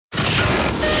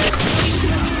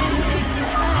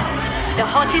The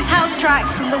hottest house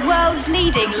tracks from the world's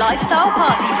leading lifestyle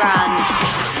party brand.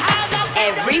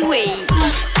 Every week.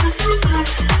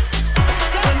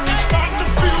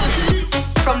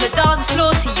 From the dance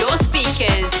floor to your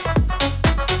speakers.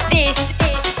 This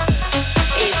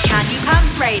is Candy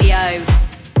Pants Radio.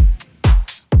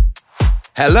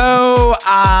 Hello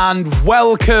and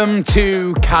welcome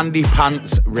to Candy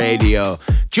Pants Radio.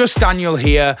 Just Daniel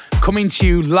here, coming to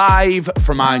you live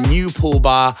from our new pool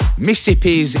bar,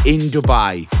 Mississippi's in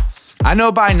Dubai. I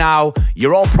know by now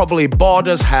you're all probably bored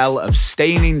as hell of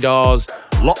staying indoors,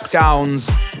 lockdowns,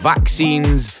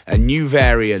 vaccines and new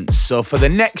variants. So for the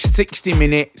next 60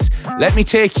 minutes, let me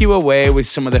take you away with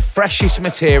some of the freshest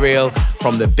material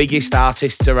from the biggest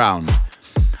artists around.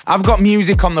 I've got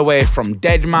music on the way from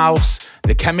Deadmau5,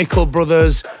 The Chemical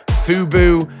Brothers,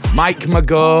 Fubu, Mike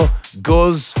Mago,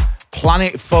 Guz,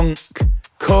 Planet Funk,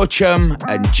 Coachum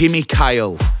and Jimmy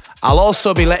Kyle. I'll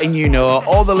also be letting you know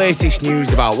all the latest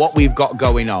news about what we've got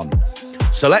going on.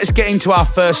 So let's get into our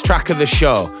first track of the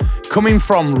show. Coming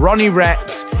from Ronnie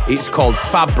Rex, it's called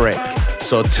Fabric.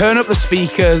 So turn up the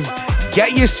speakers,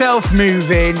 get yourself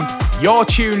moving. You're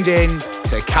tuned in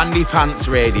to Candy Pants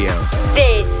Radio.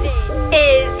 This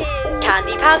is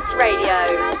Candy Pants Radio.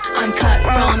 I'm cut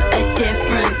from a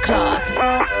different cloth.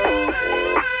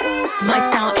 My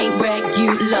style ain't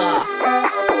regular.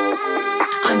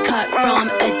 I'm cut from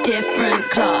a different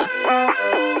cloth.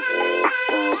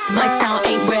 My style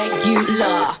ain't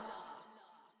regular.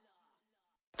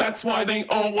 That's why they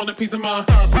all want a piece of my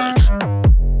fabric.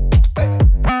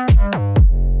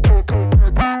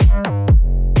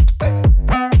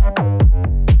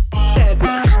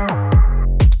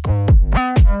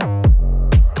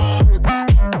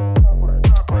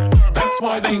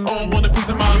 Why they all want a piece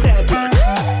of my fabric.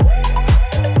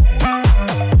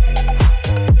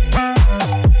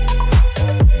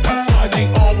 That's why they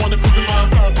all want a piece of my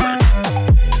fabric.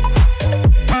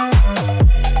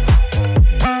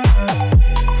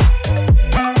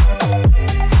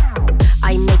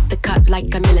 I make the cut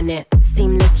like I'm milling it.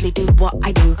 Seamlessly do what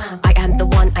I do. I am the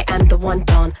one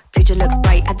done. Future looks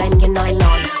brighter than your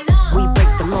nylon. We break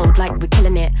the mold like we're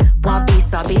killing it. Wabi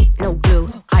sabi, no glue.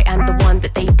 I am the one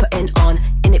that they putting on.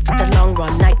 In it for the long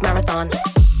run, night marathon.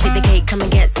 Take the cake, come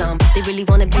and get some. They really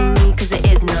wanna be me, cause there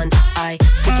is none. I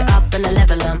switch it up and I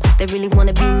level them. They really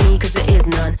wanna be me, cause there is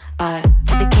none. I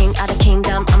to the king out of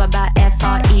kingdom. I'm about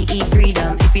F-R-E-E,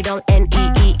 freedom. If you don't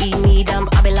N-E-E-E, need them,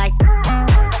 I'll be like,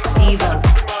 leave them.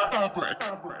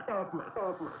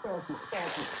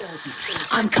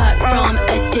 I'm cut from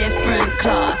a different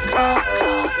cloth.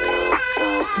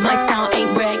 My style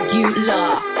ain't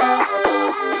regular.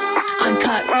 I'm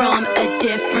cut from a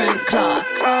different cloth.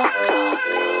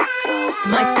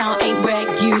 My style ain't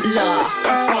regular.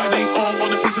 That's why they all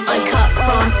want a piece of my I'm cut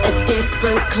from a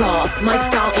different cloth. My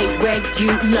style ain't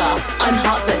regular. I'm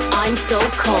hot but I'm so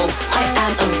cold. I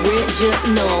am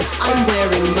original. I'm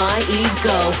wearing my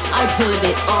ego. I put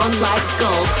it on like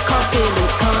gold.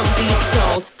 Confidence can't be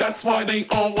sold. That's why they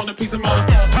all want a piece of my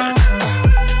fabric.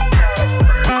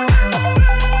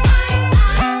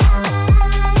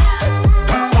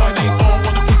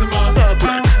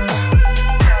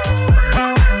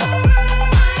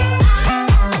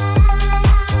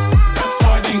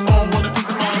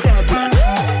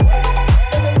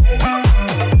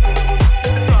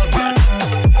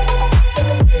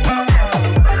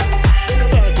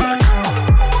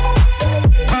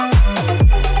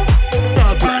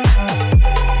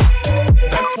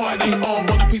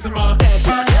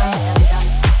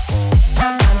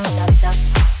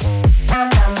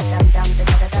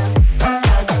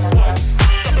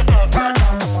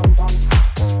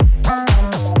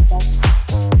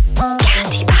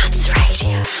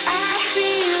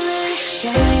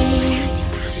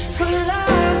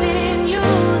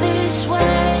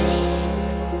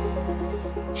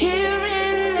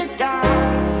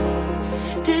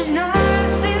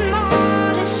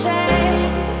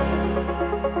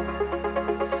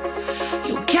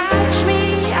 Catch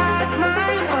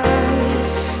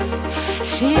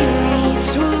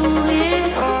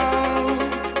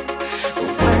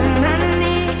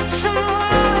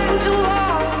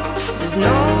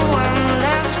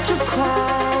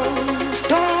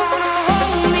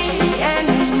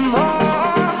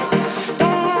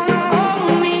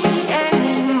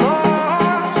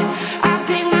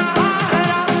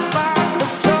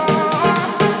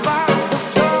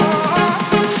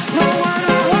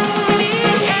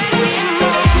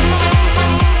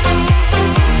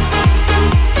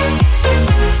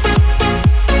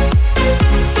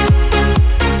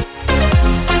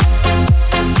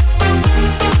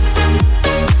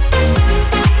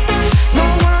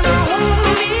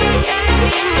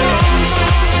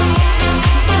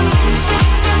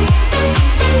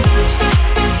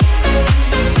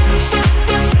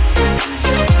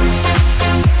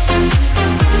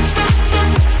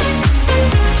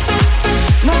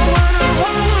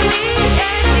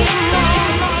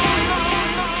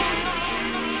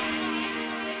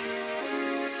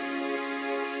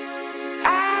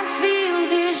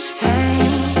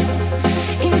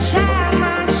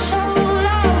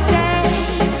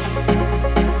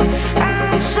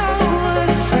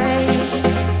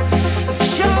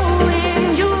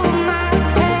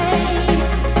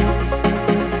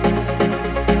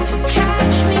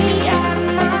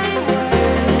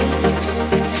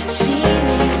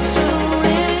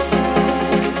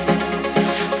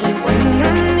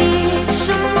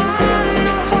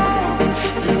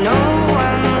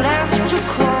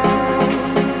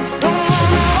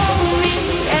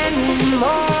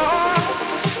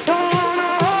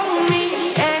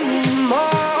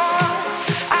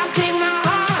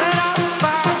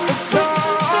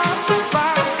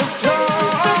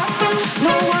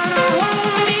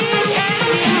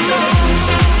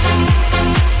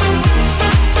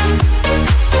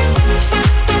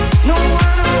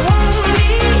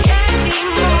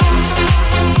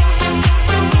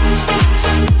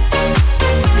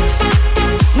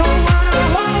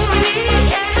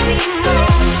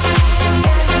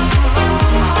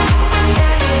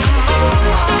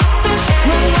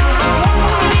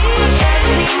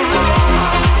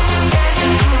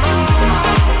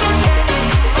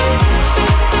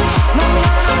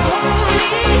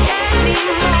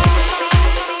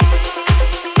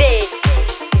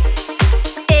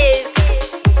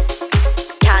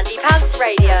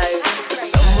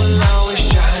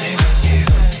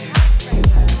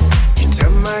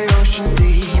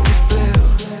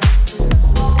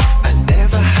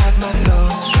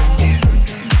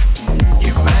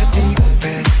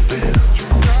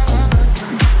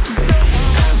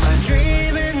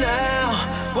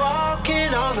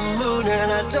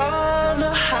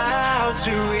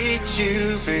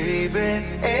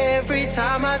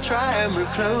time I try and move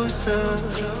closer,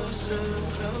 closer,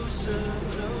 closer,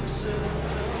 closer.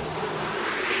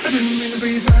 I didn't mean to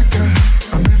be that guy.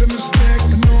 I made a mistake,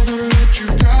 I know that I let you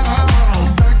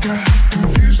down. That guy,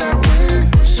 confused that way,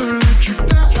 so I let you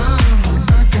down.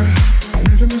 That guy, I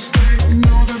made a mistake, I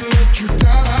know that I let you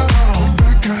down.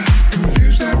 That guy,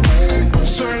 confused that way,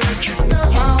 so I let you down.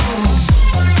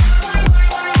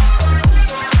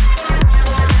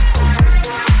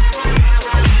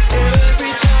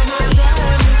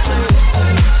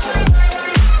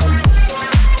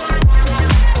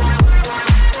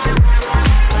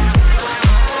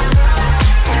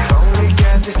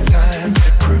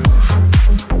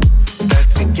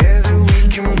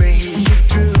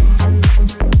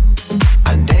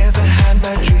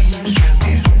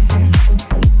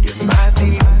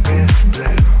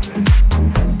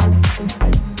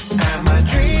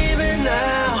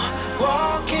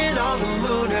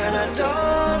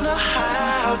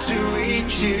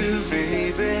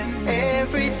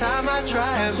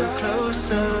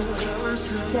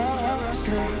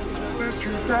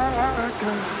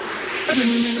 I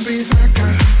didn't mean to be that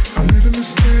guy. I made a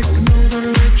mistake, I know that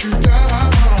I let you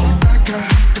down. That guy,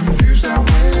 confused that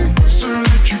way, so I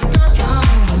let you down.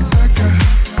 That guy,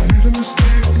 I made a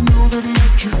mistake, I know that I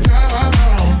let you down.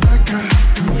 That guy,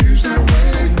 confused that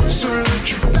way, so I let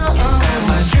you down. Am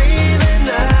I dreaming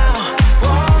now?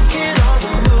 Walking on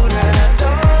the moon and I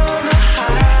don't know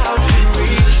how to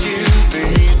reach you,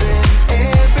 baby.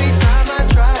 Every time I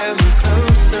try and move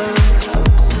closer,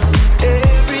 closer.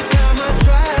 Every time I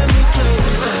try and move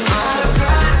closer,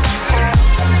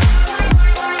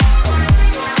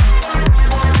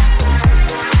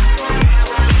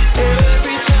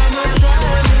 every time I try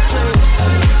and move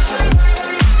closer.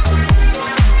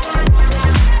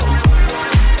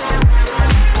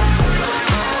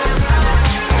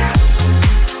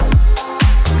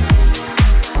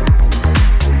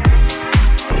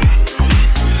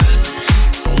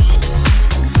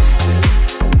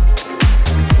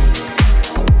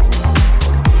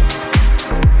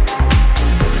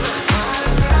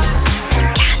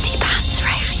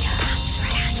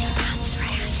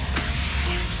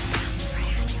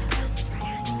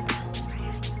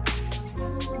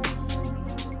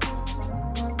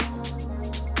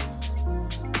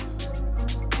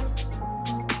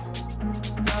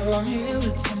 Now I'm here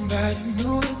with somebody,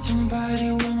 new with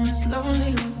somebody when it's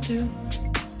lonely with you.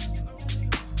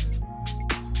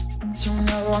 So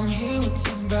now I'm here with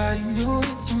somebody, new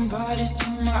with somebody,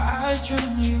 see my eyes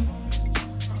drawn you.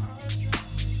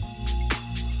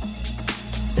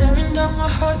 Staring down my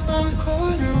heart from the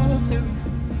corner of you.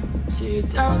 See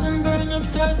 1,000 burning up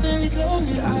stars in these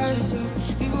lonely eyes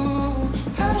of you.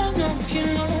 I don't know if you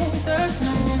know there's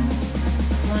no room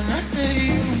when I tell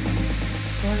you,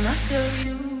 when I tell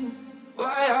you.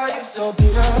 Why are you so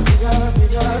bitter, bitter,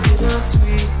 bitter, bitter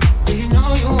sweet? Do you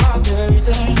know you are the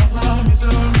reason of my misery?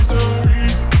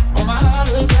 Oh, my heart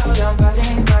was out, I'm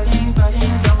biting, biting,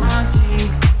 biting down my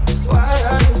teeth. Why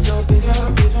are you so bitter,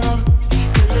 bitter,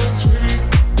 bitter sweet?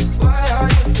 Why are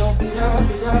you so bitter,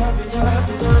 bitter, bitter,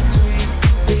 bitter sweet?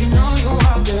 Do you know you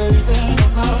are the reason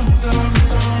of my misery?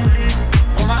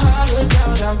 Oh, my heart was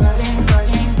out, I'm biting,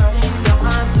 biting, biting down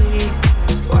my teeth.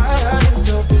 Why are you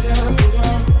so bitter,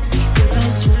 bitter, bitter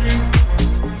sweet?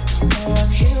 Now I'm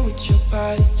here with your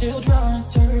body, still drawing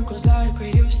circles like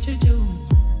we used to do.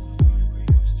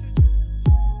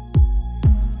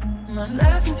 And I'm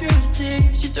laughing through the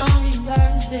tears, you don't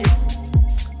realize it,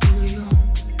 do you?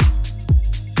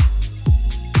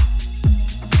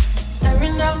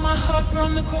 Staring down my heart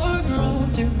from the corner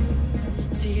of you.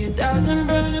 See 1,000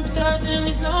 burn up stars in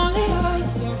these lonely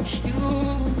eyes of you.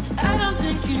 I don't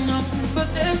think you know,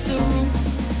 but there's still room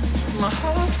in my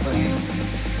heart for you,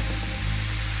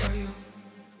 for you.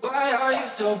 Why are you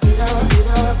so bitter,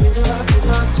 bitter, bitter,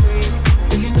 bitter sweet?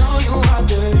 Do you know you are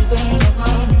the reason of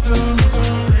my misery?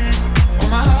 Oh,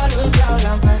 my heart was out,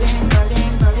 I'm biting,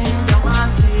 biting, biting down my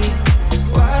teeth.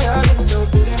 Why are you so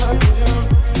bitter, bitter,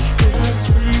 bitter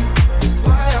sweet?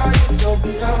 Why are you so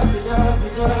bitter, bitter,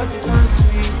 bitter, bitter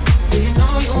sweet? Do you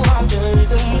know you are the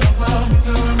reason of my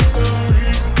misery?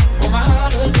 Oh, my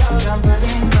heart was out, I'm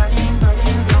biting, biting,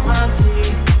 biting down my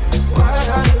teeth. Why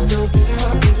are you so bitter,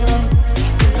 bitter,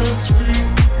 bitter sweet?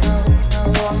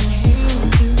 Now I'm here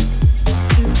with you,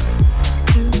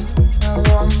 now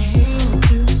I'm here with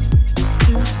you,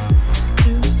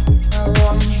 now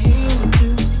I'm here with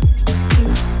you,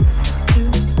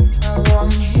 now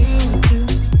I'm here with you.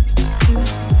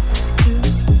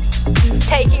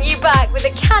 Taking you back with a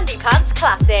Candy Pants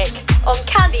classic on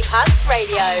Candy Pants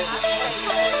Radio.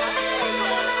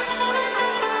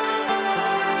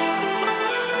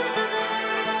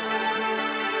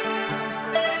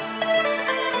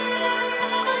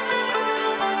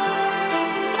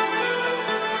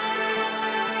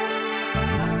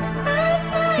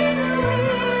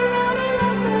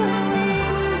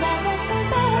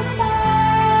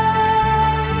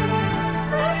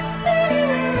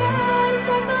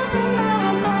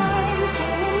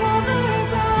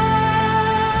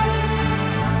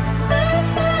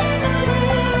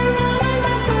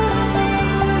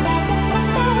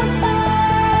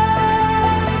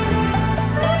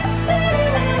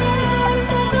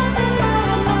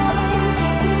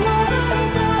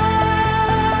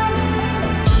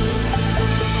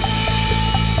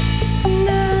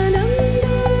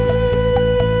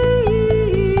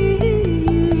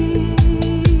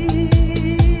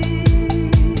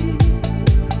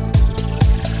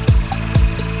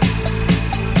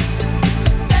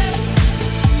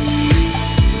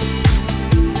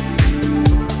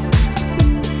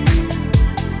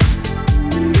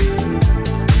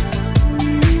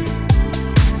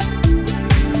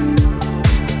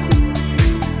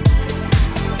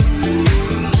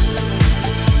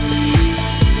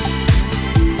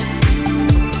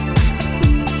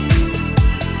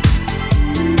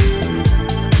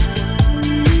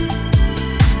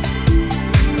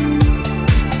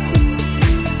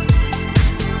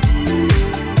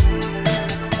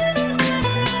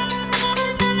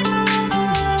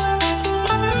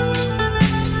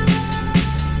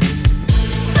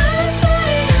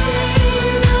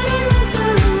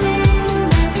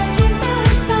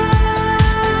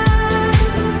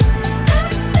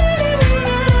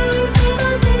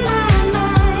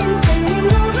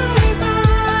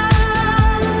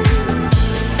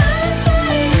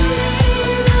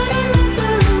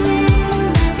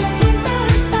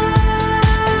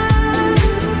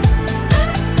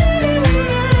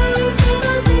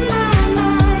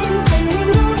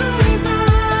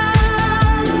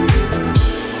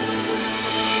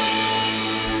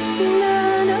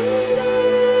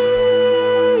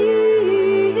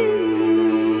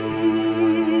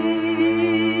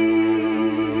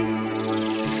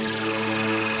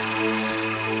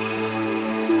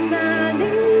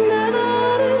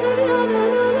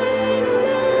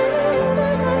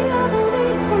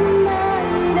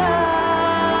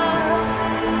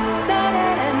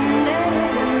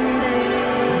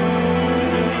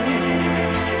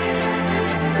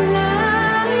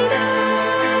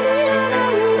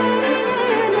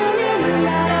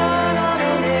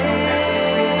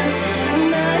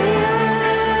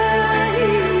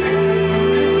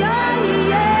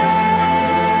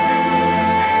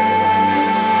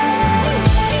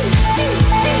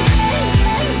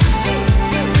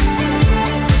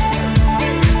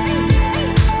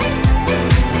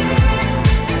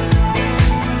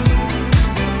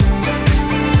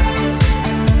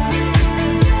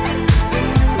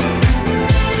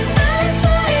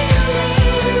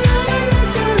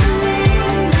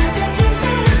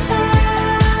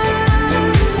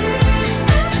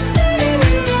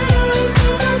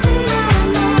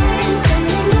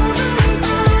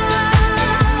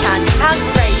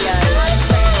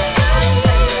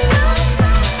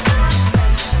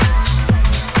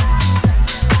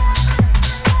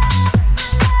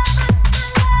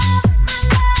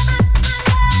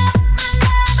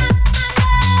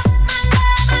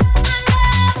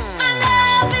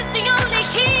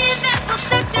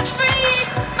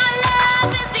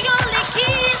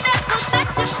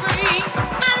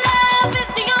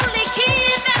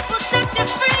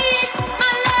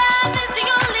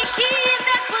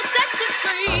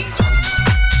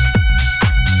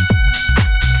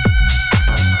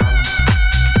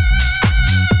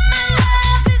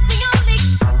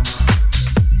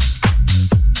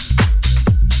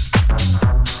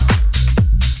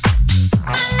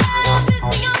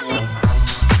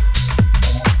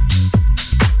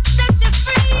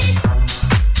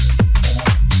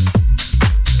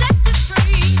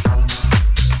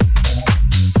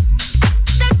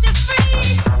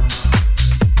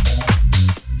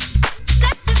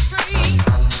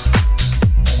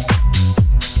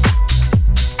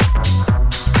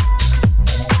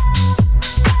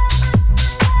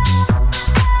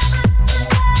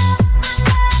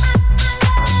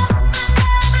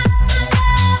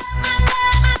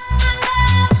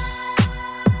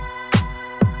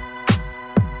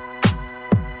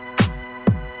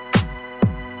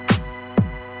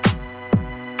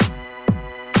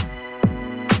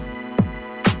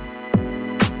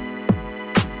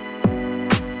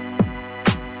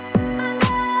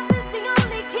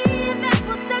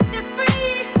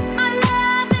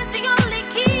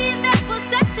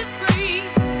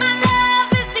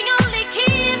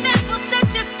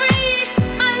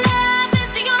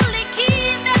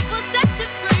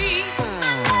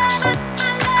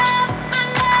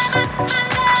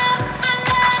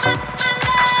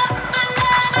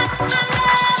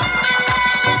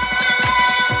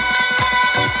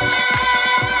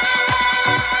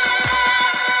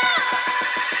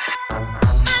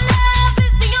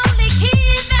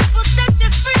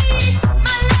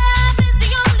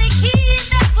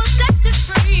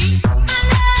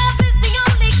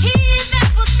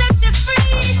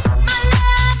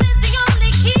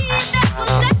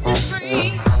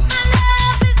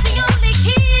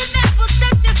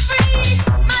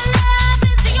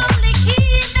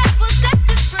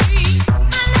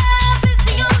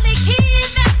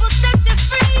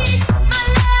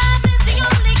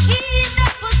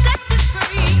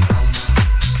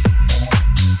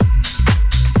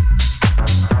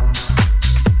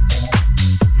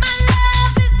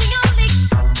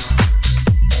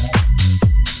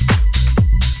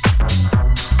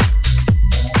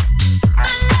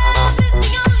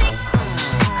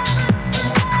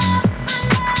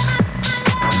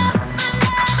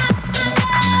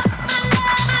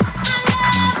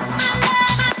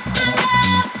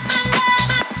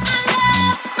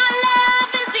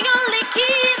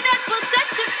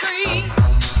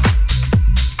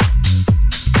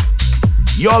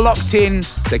 You're locked in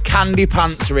to Candy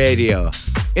Pants Radio.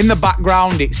 In the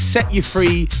background, it's Set You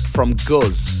Free from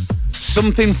Guz.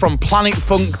 Something from Planet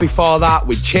Funk before that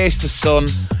with Chase the Sun.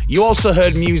 You also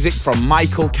heard music from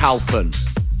Michael Calfan.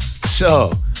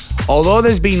 So, although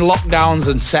there's been lockdowns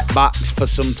and setbacks for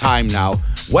some time now,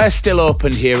 we're still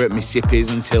open here at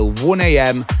Mississippi's until 1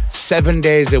 a.m, 7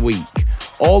 days a week,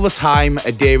 all the time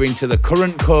adhering to the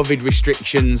current COVID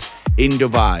restrictions in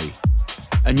Dubai.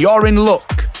 And you're in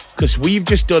luck, because we've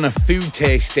just done a food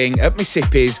tasting at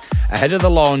Mississippi's ahead of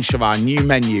the launch of our new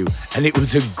menu, and it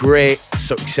was a great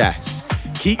success.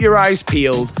 Keep your eyes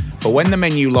peeled for when the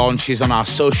menu launches on our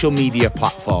social media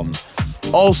platforms.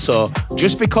 Also,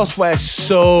 just because we're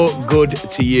so good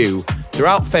to you,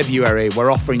 throughout February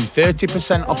we're offering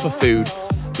 30% off of food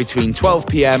between 12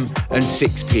 p.m. and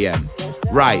 6 p.m.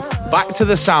 Right, back to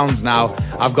the sounds now.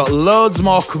 I've got loads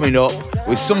more coming up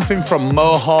with something from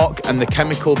Mohawk and the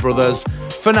Chemical Brothers.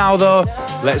 For now though,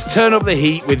 let's turn up the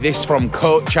heat with this from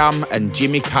Coach Cham and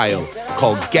Jimmy Kyle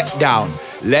called Get Down.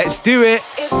 Let's do it.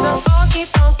 It's a funky,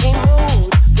 funky mood.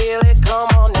 Feel it, come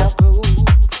on now, groove.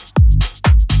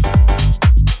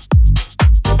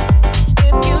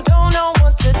 If you don't know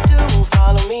what to do,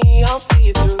 follow me, I'll see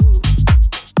you through.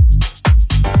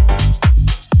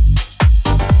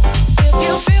 If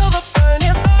you feel the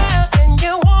burning fire and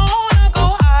you wanna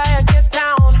go higher, get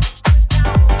down.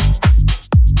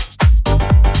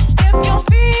 If your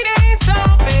feet ain't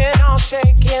stomping or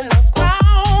shaking the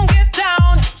ground, get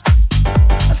down.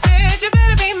 I said you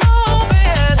better be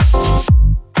moving.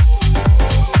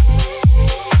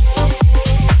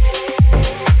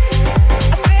 I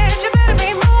said you better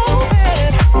be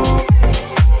moving.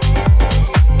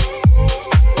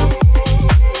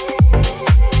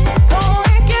 Go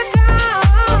and get down.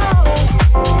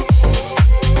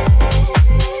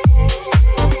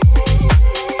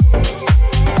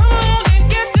 Come on and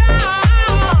get down.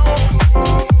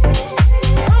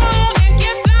 Come on and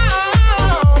get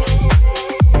down.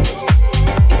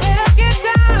 You better get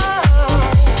down.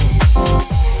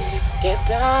 Get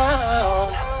down.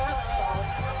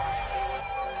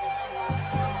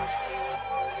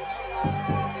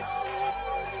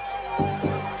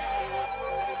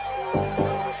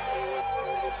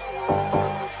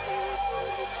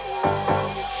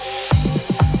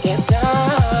 Get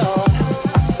down.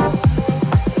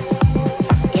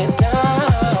 Get down. Get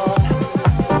down.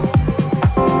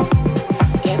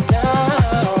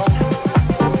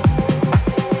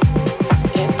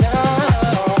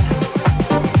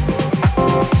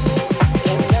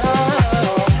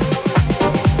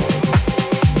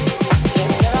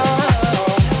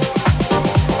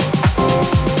 down.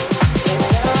 Get down. Get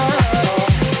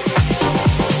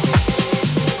down.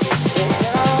 Get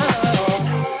down.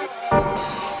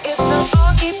 It's a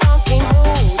funky, funky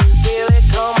mood. Feel it,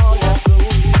 come on now,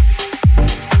 groove.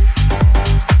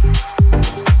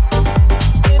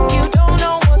 If you don't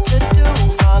know what to do,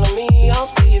 follow me, I'll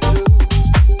see you through.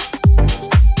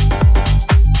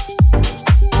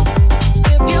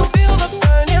 If you feel the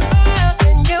burning fire and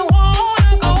you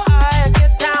wanna go higher,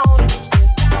 get down.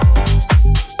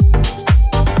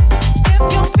 If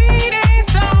your feet ain't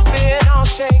stomping or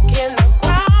shaking the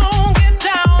ground, get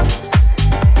down.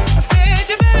 I said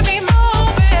you better be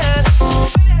moving.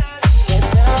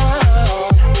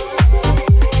 Get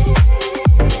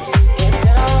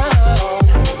down.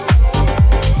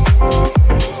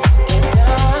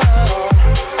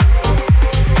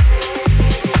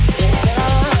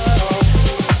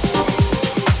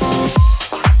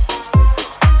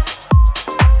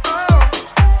 Get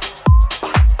down.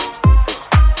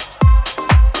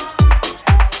 Get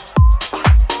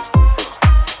down.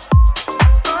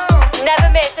 Get down. Never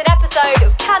miss an episode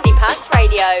of Candy Pants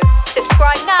Radio.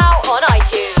 Subscribe now on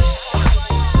iTunes.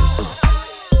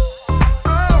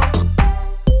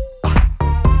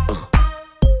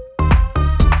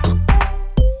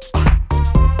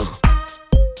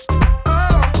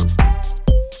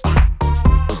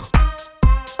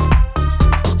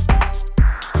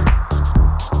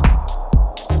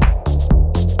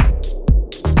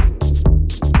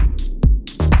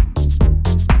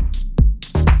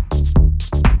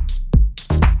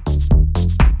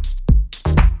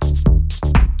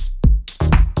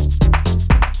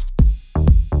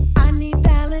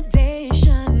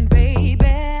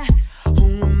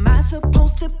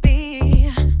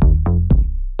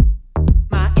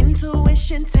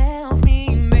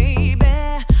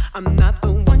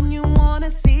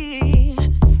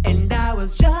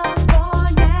 Time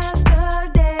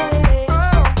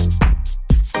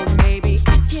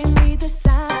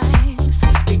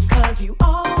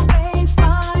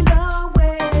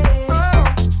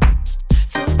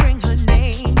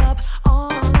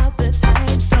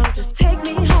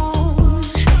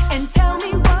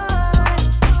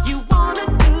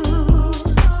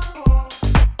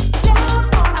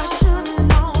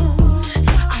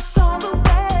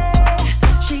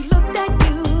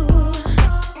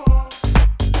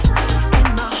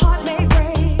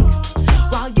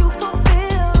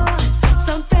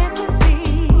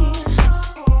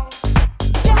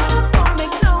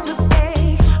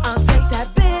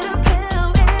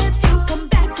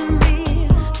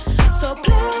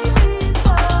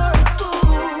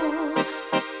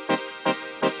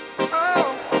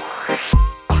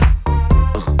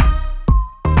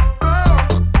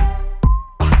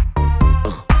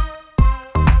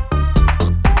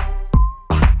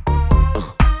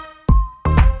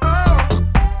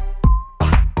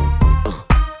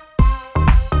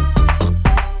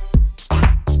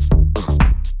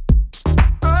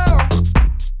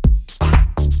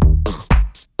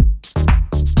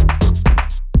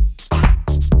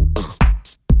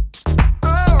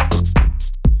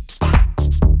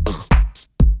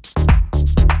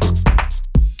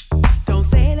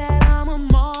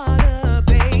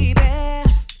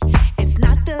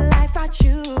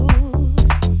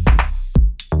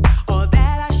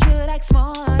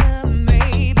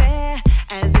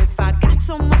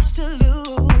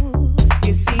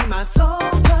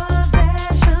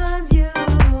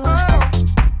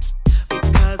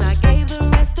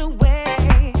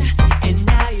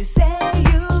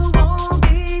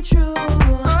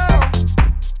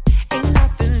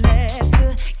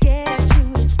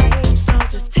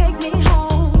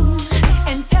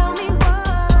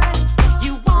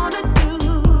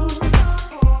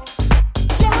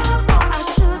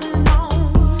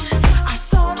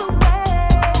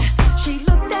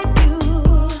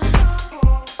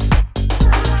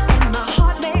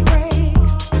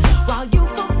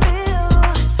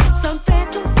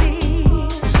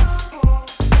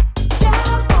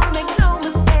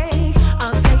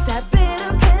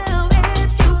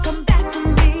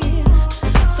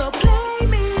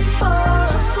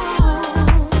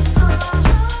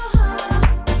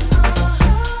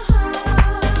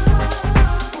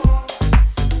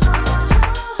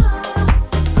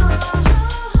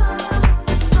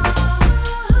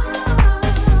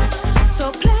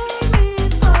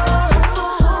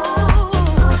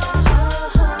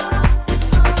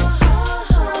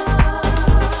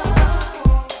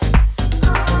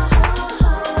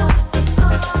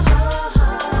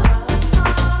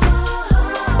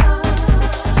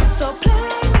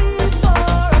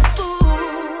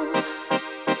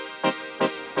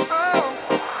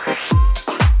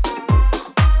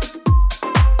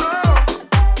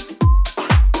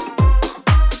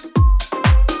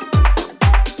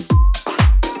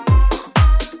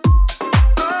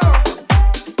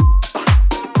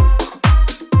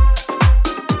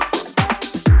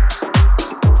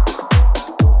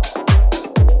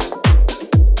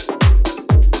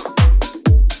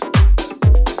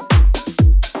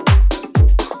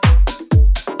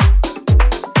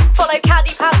follow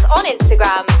Candy Pants on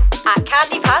Instagram at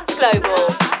Candy Pants Global.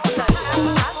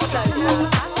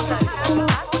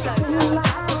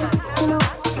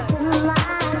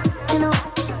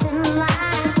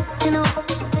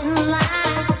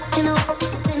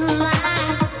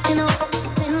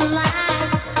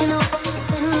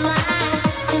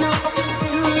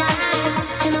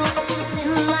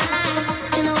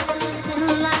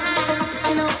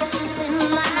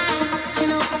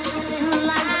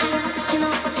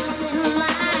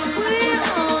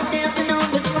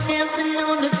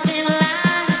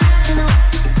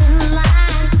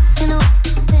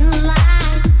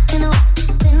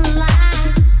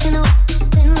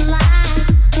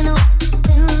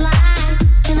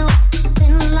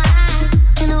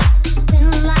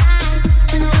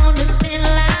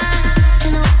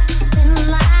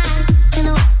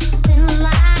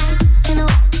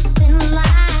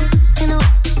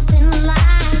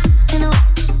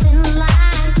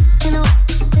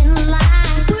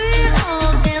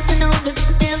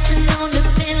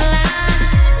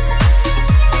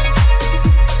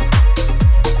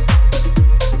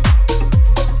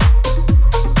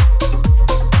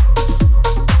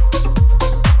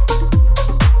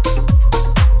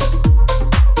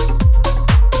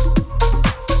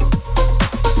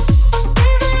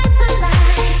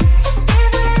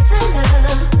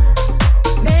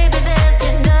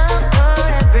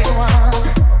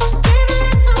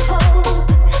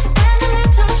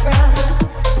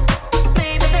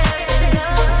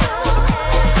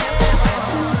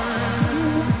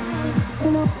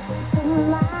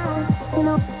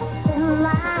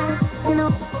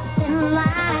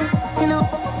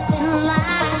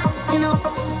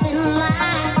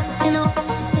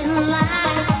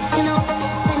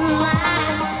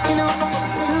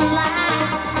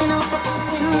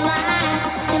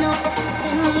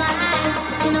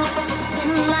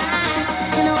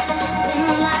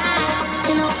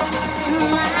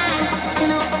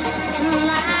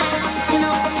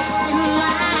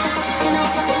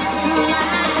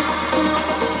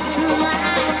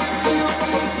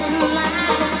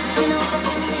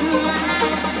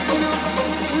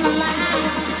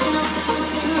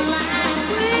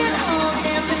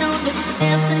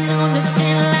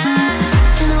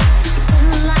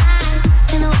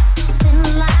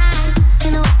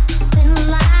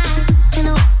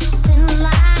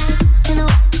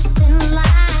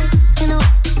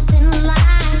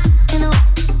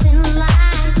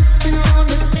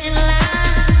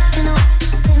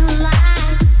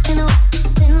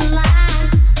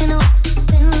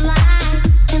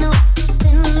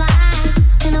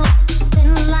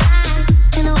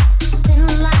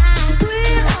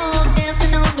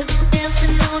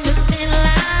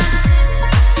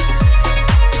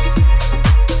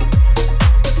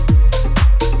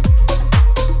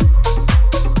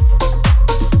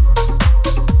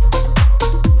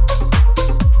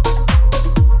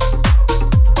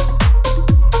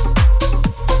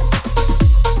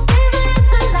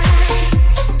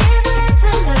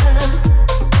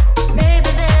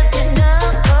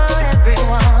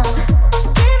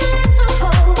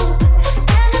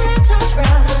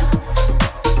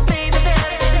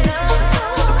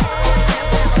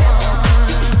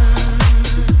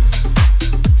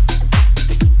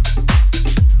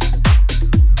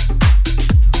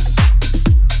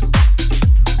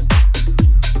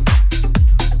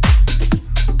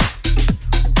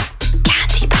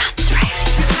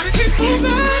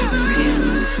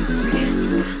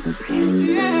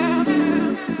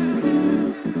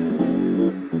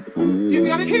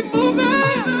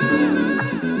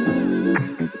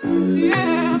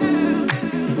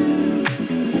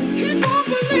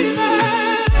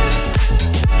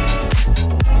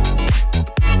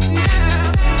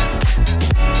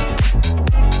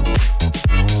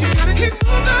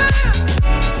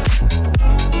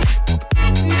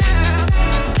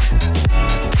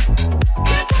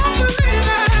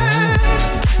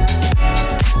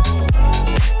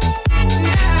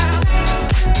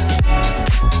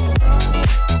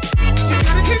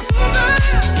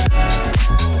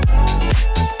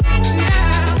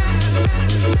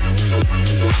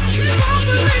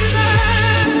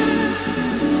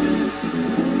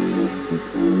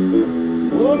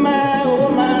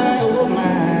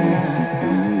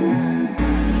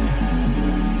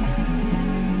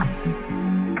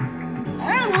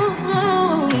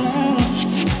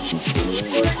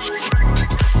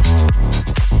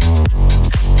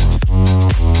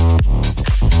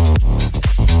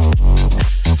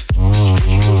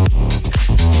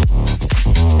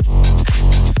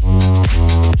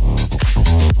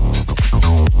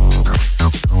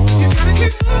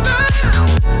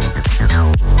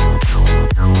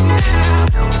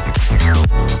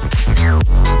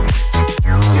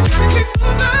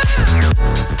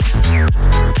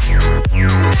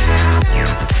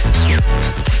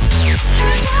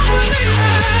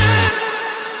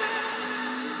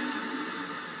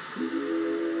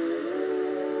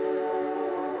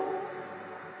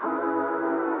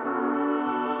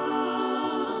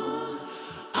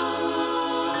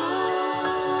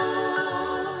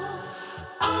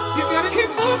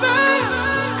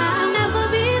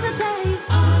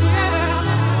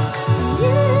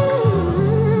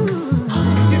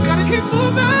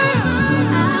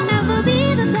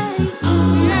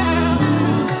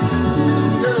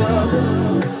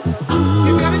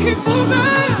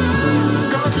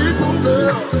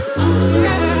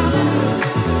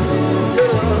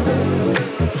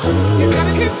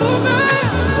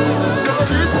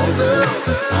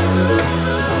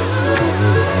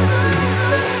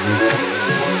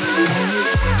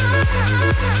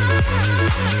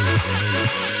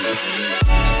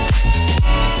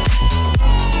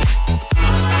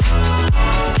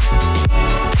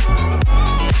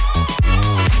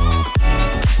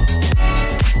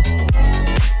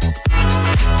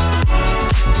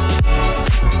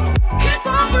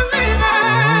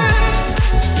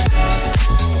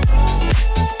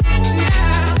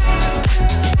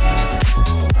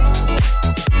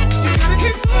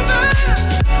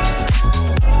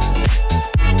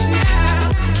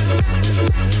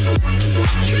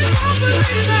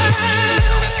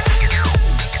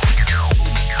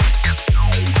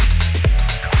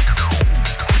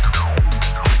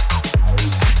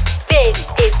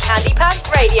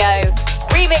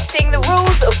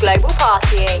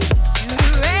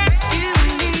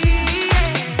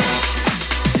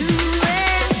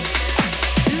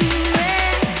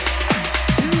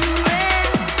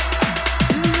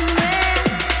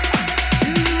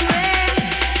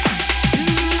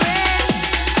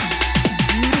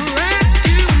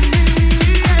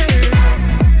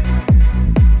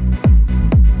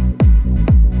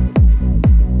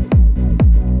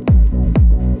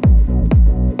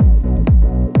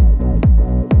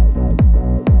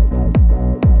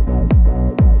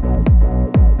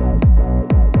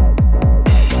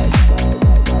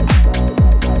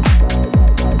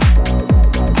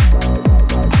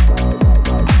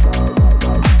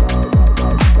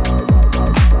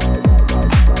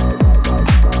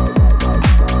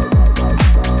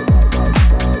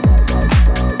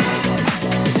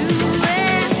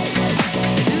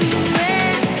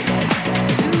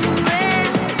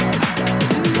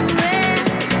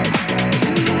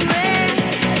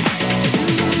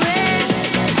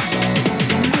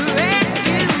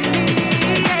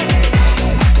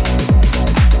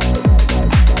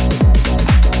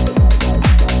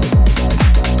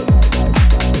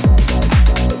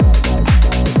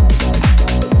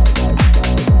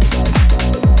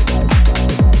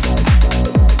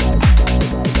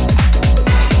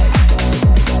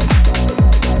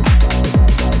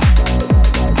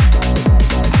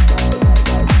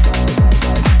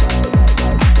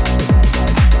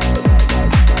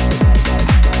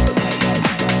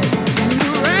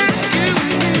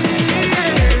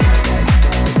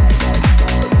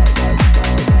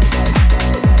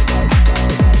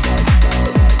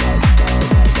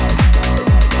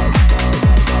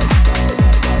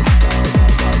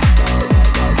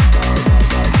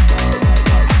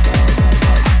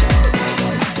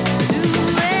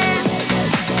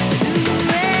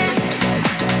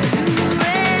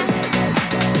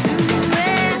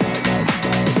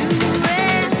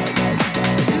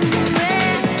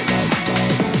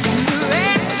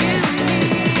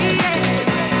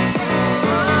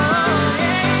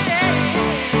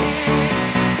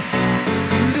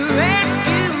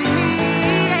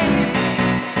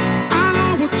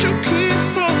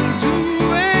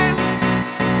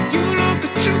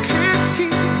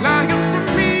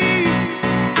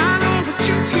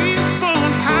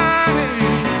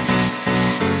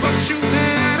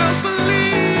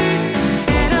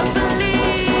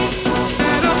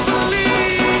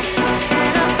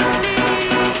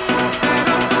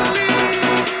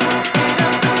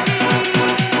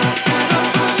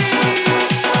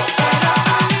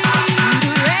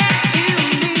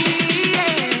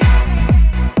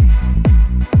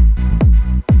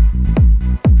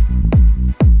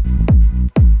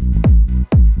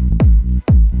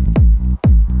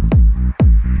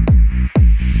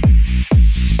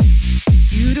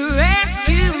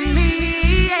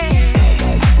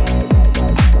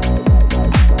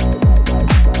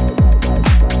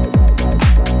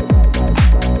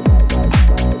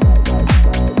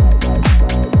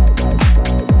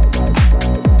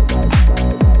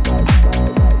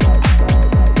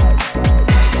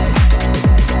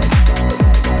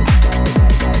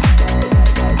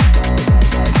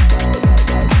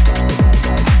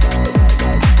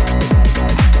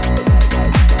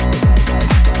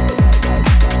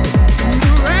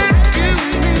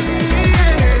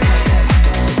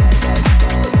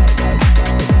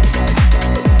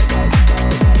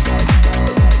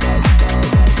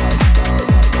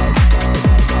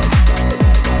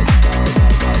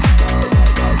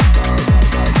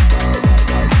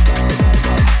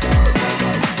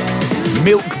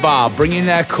 Milk Bar bringing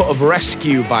their cut of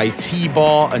Rescue by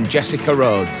T-Bor and Jessica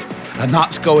Rhodes, and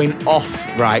that's going off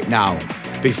right now.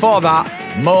 Before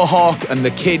that, Mohawk and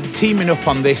The Kid teaming up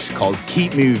on this called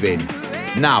Keep Moving.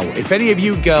 Now, if any of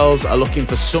you girls are looking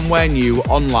for somewhere new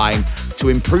online to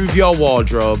improve your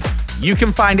wardrobe, you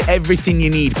can find everything you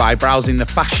need by browsing the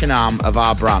fashion arm of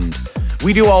our brand.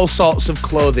 We do all sorts of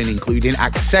clothing, including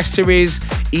accessories,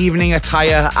 evening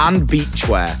attire, and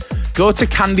beachwear. Go to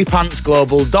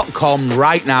candypantsglobal.com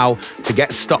right now to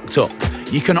get stocked up.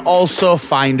 You can also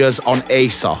find us on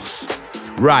ASOS.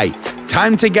 Right,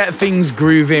 time to get things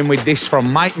grooving with this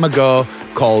from Mike Mago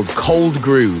called Cold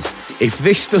Groove. If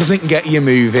this doesn't get you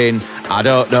moving, I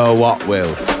don't know what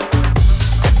will.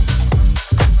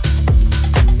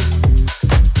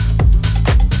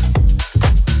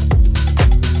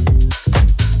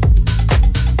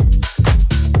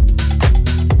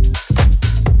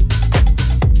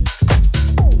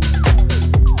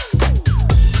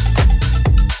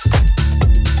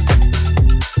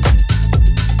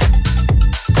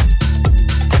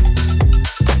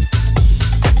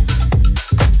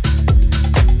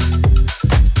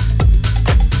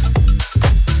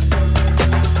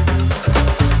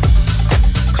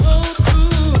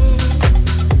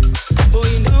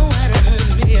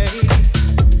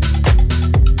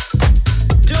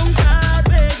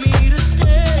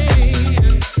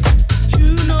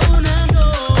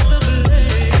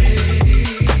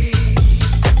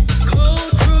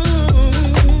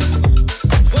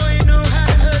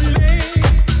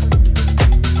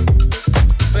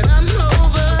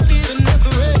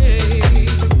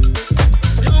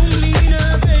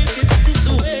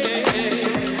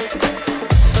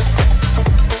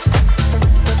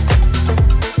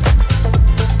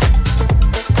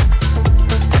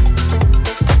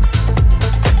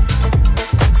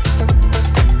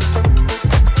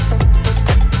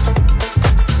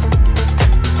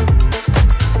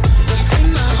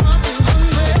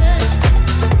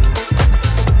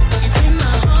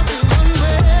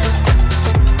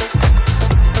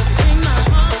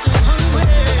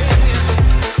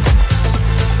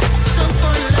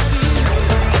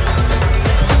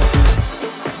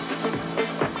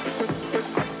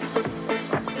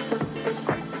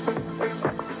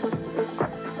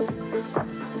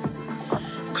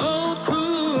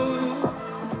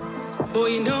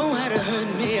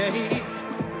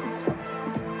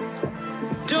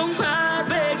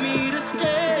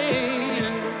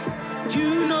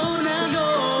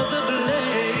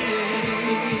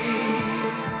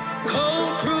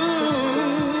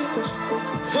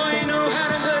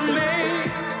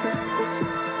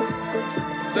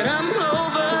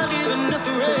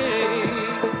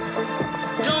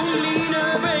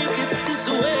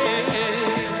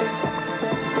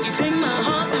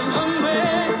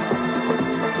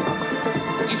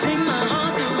 You think my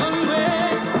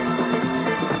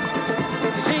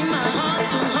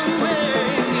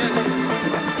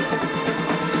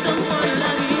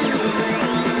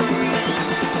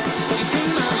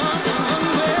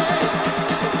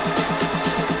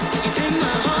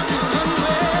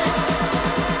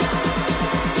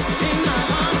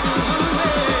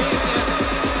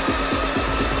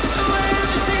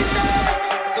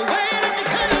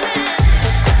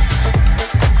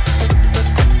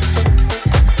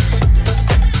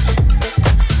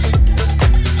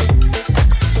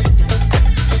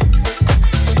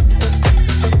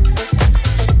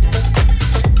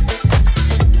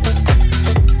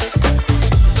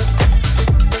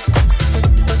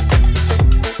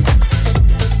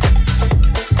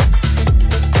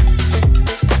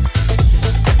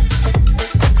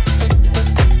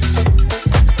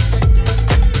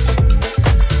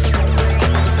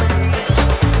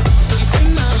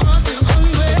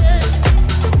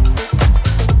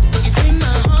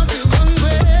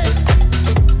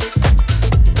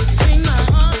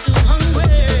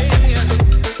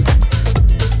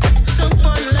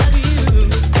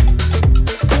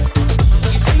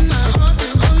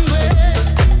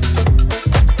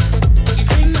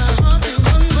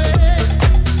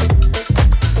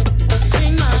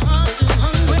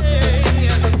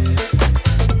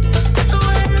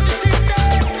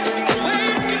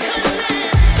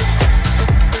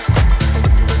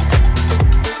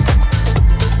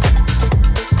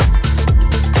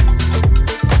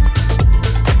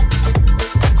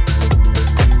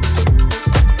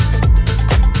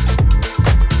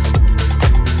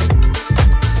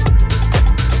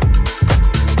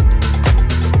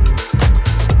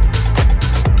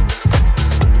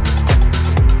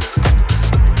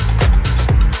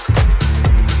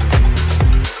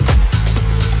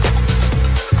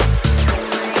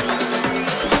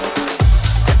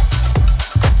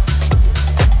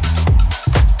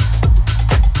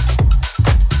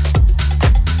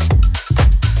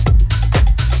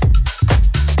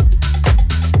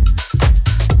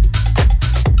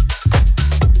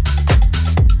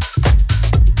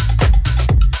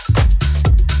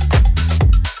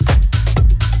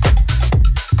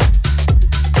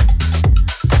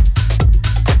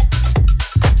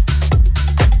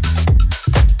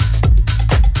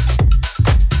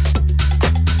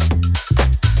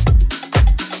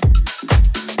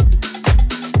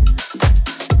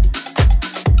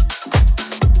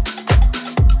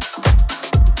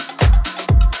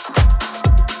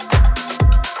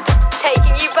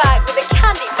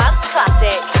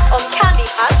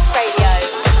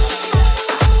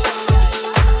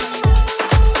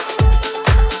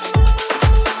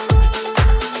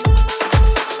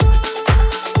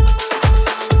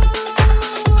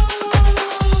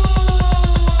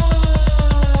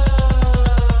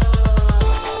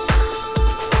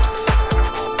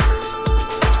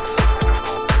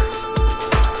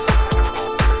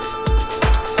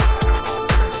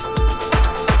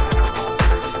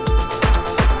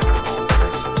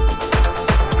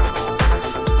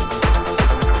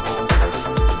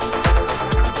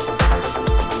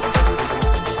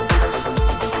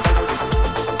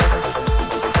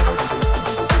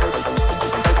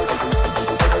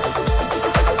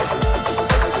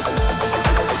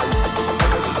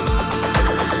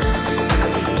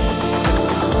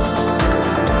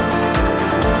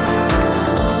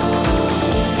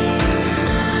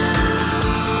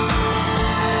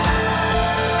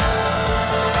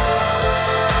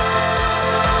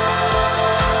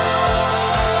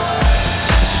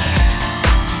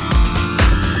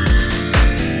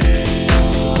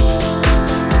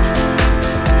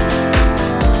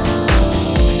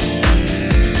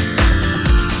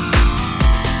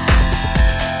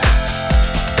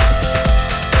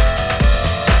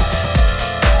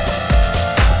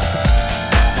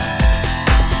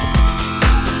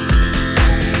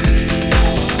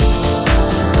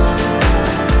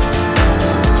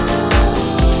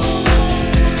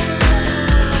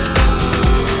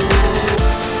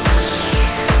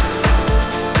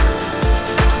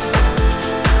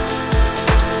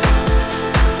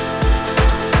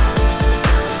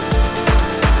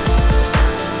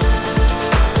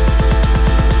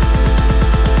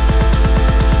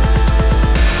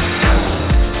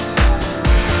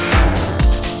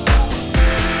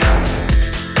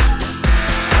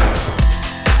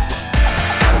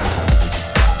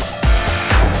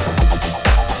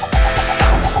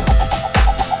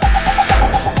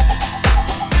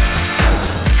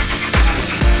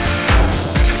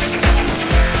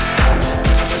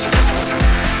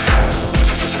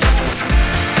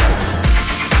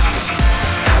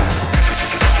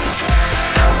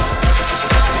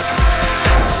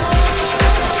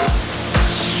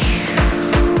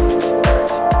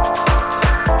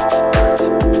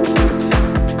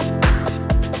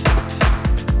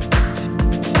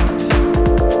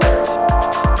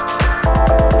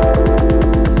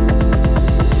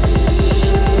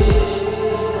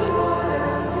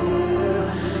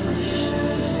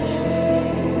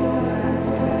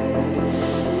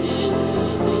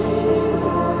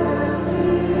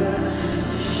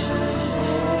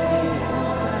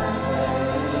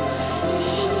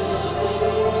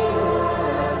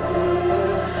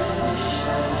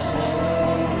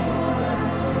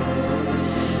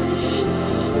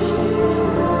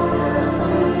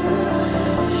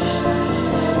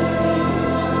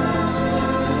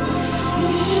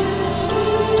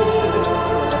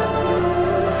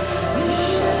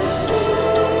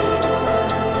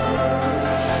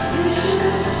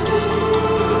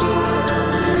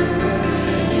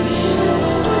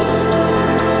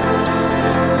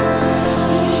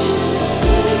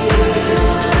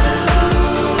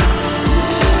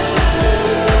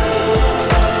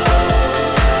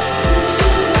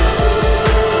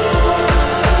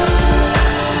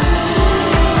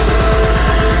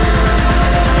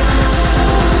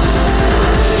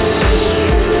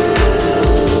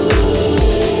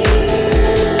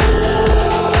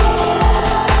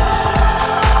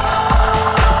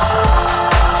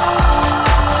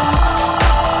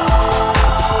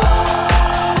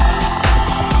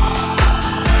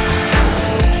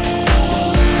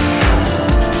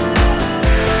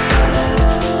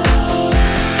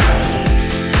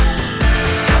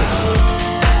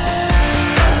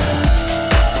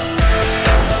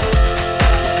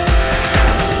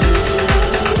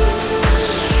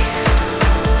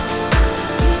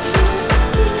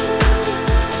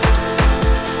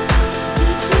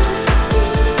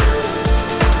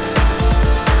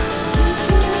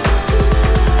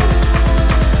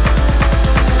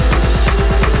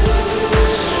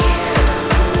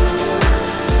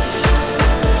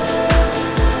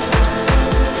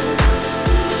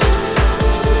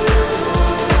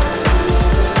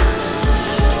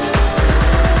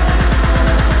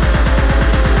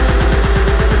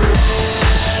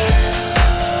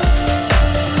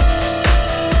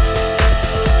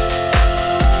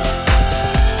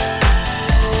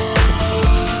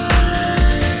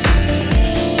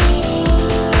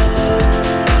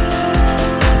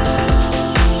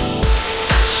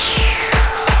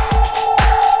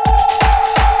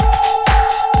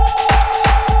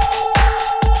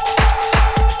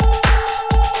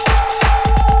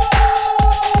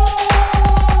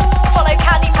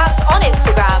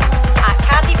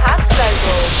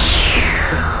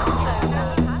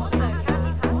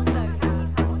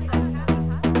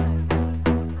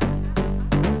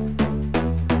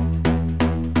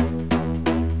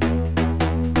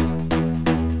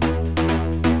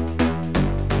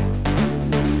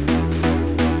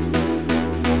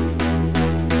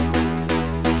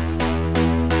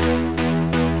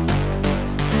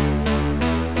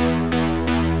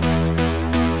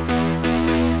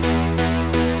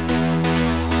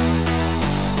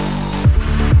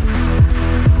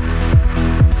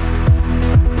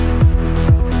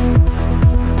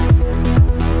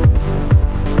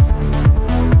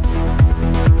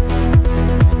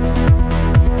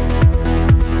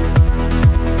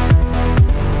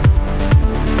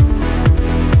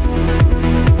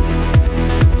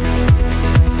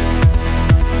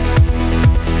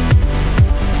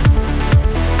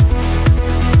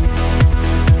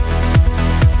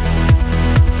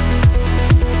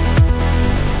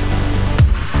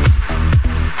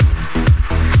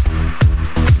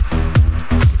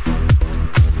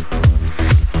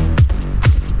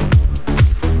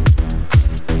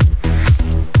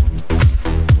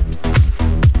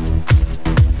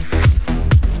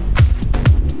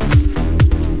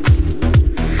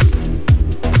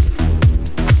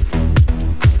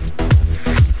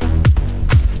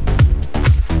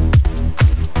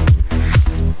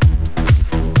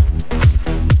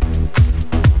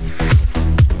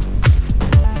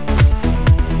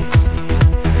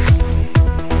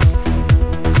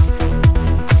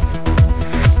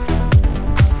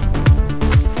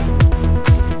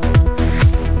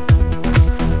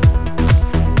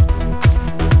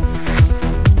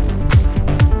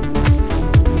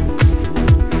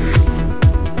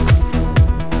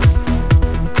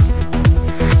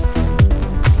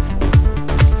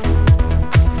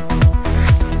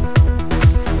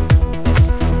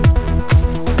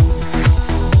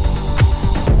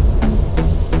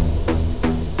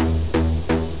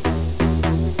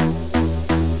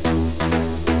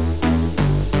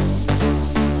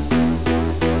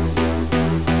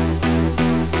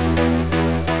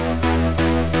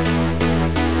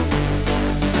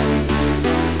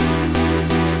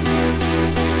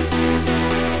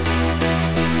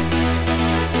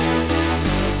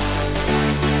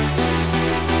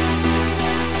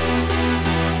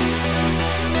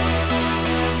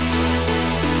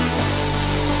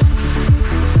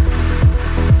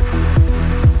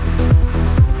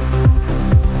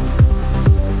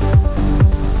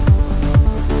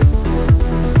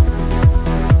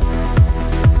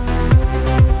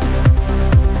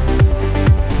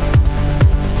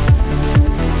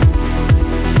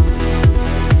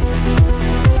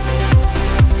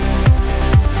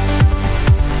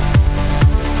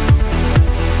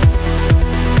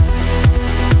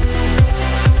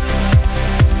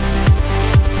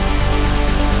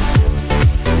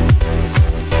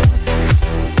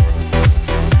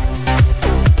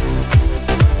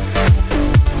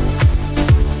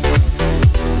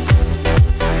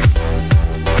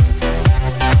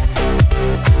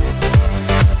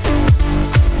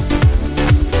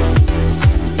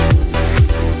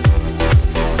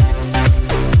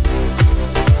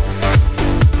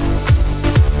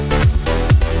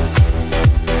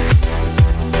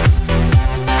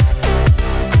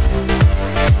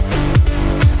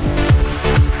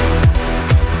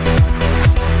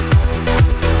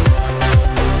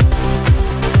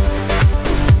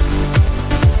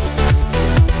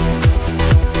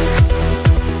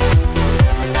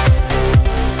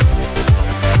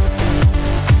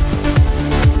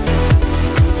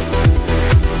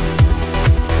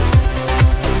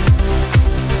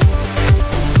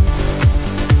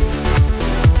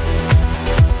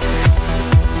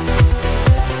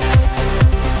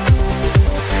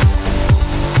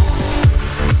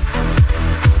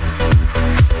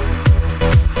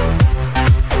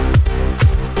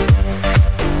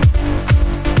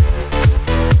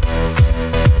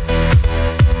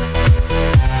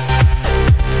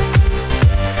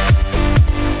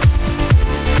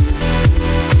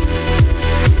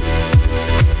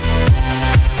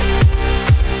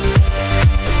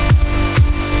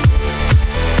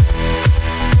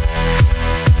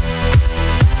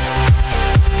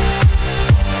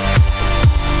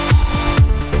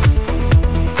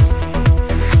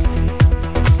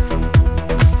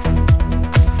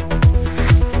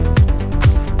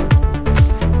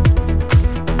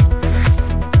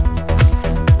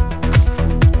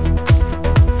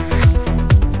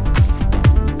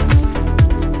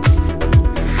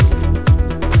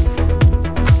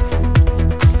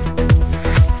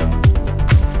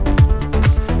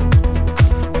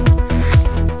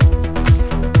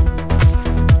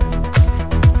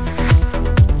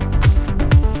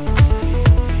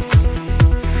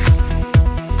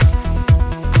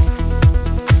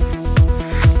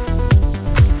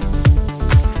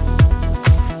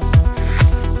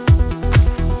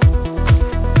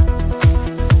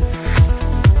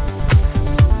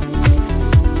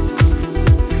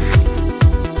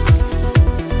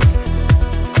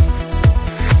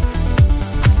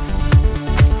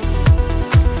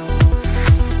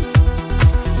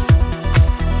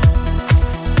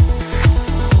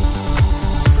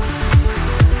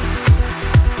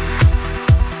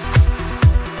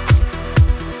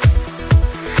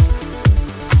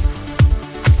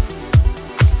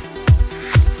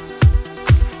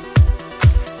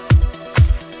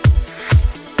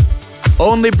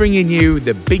only bringing you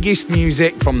the biggest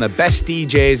music from the best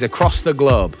DJs across the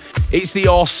globe. It's the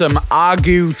awesome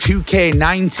Argu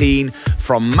 2K19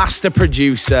 from master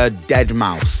producer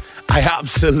Deadmau5. I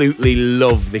absolutely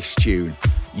love this tune.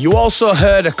 You also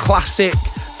heard a classic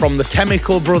from the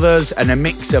Chemical Brothers and a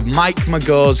mix of Mike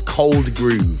Mageau's Cold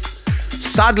Groove.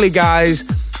 Sadly, guys,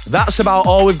 that's about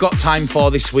all we've got time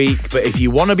for this week, but if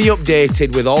you want to be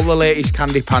updated with all the latest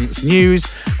Candy Pants news,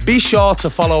 be sure to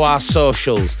follow our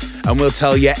socials and we'll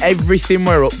tell you everything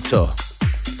we're up to.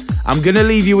 I'm going to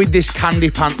leave you with this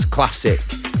Candy Pants classic.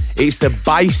 It's the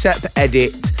bicep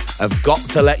edit of Got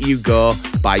to Let You Go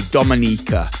by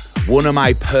Dominica, one of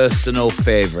my personal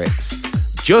favourites.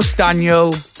 Just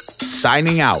Daniel,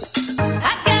 signing out.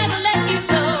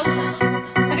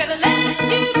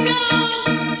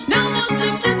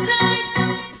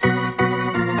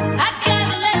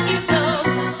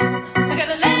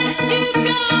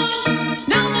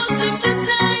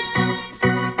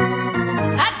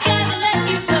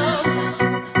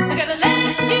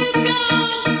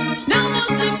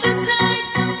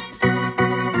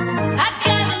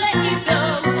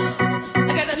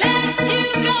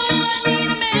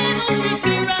 Treat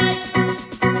me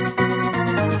right.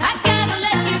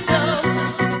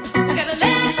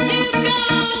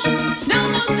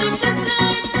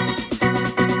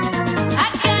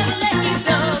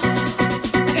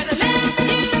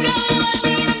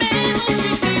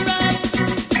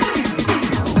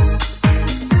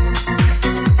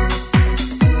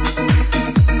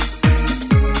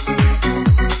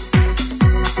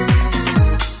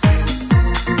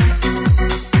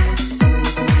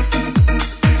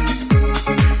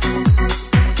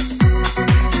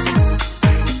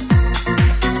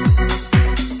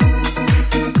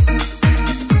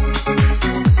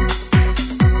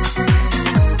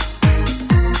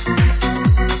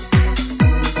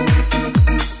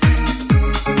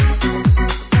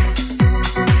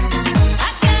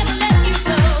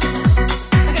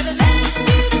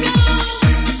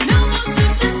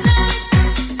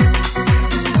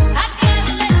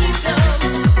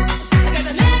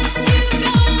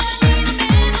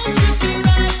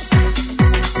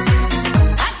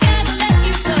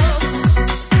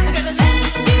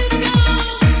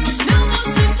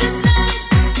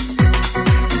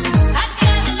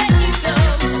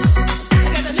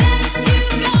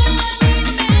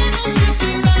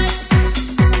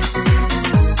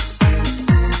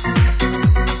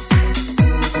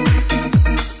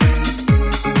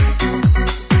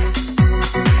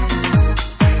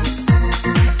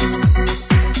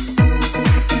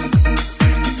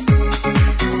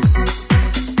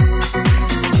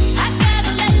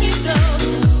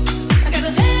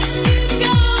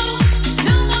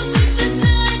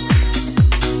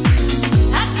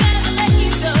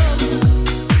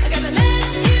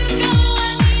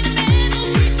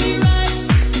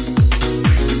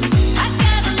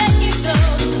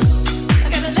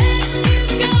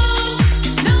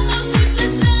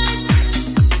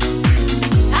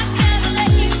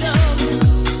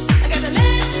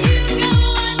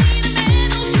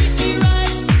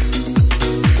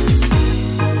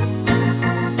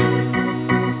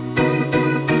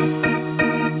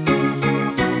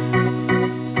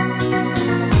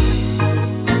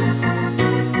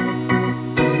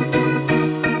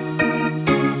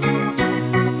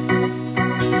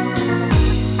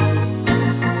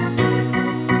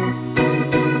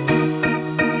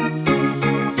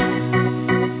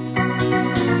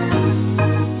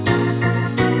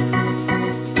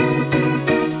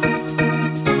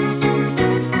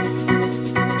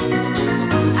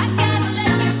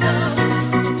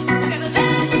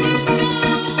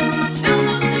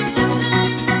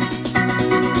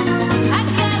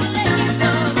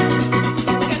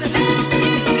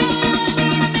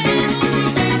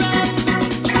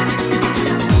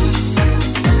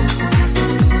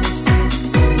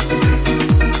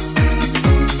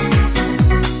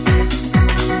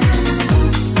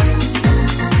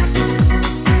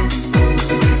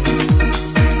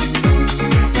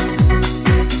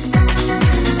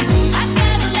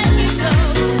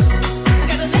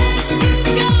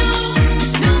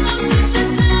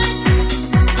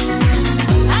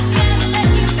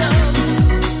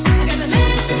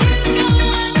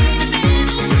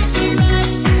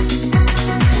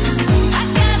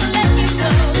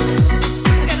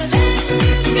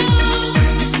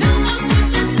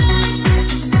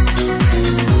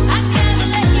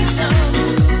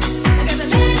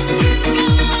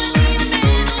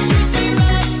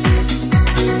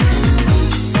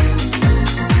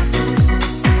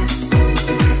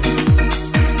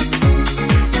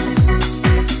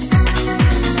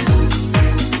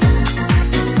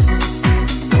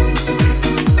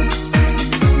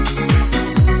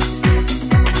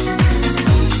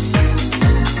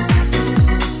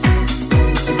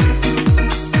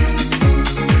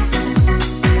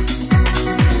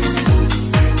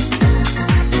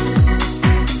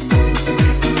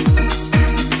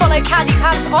 follow Candy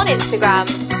Pants on Instagram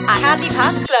at Candy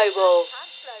Pants Global.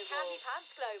 Candy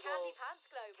Pants Global.